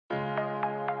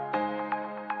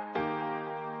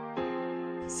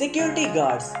Security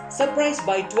guards surprised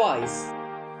by twice.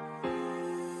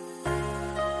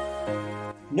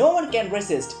 No one can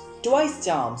resist twice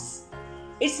charms.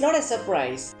 It's not a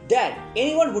surprise that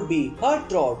anyone would be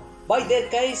heartthrobbed by their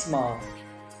charisma.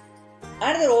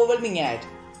 Another overwhelming act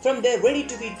from their Ready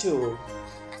to Be tour.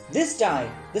 This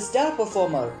time, the star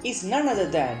performer is none other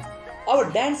than our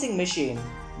dancing machine,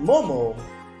 Momo.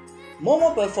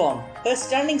 Momo performed her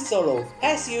stunning solo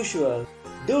as usual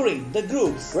during the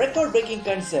group's record-breaking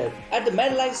concert at the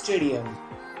MetLife Stadium.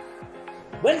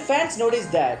 When fans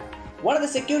noticed that one of the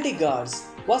security guards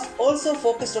was also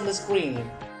focused on the screen,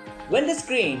 when the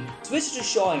screen switched to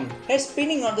showing her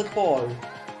spinning on the pole,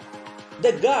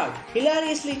 the guard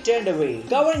hilariously turned away,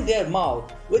 covering their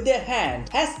mouth with their hand.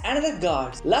 As another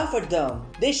guard laugh at them,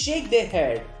 they shake their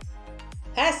head,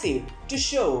 as if to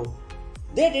show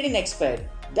they didn't expect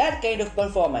that kind of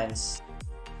performance.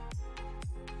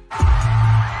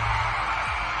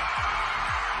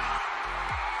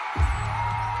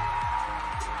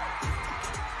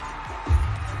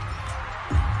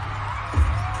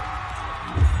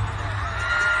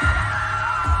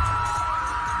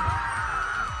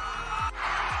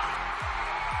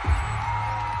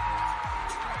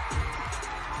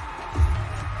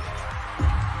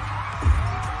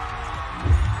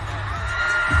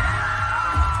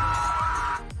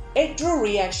 A true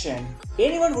reaction.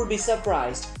 Anyone would be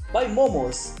surprised by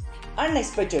Momo's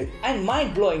unexpected and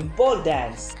mind-blowing pole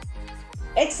dance.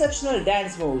 Exceptional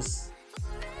dance moves